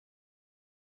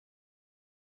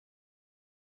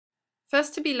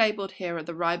First to be labelled here are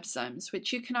the ribosomes,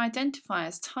 which you can identify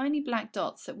as tiny black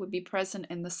dots that would be present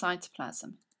in the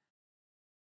cytoplasm.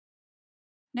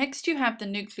 Next you have the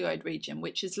nucleoid region,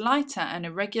 which is lighter and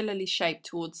irregularly shaped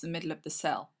towards the middle of the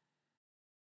cell.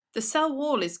 The cell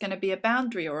wall is going to be a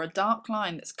boundary or a dark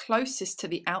line that's closest to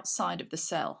the outside of the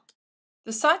cell.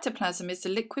 The cytoplasm is the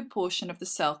liquid portion of the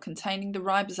cell containing the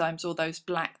ribosomes, or those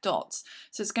black dots,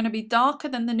 so it's going to be darker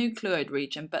than the nucleoid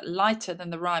region but lighter than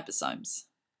the ribosomes.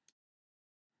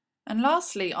 And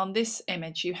lastly, on this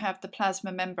image you have the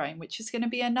plasma membrane, which is going to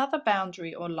be another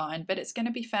boundary or line, but it's going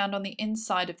to be found on the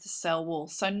inside of the cell wall,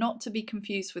 so not to be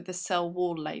confused with the cell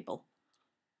wall label.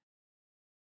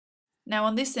 Now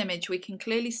on this image we can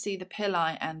clearly see the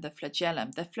pili and the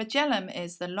flagellum. The flagellum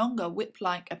is the longer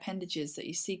whip-like appendages that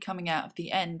you see coming out of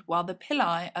the end, while the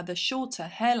pili are the shorter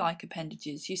hair-like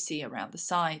appendages you see around the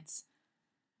sides.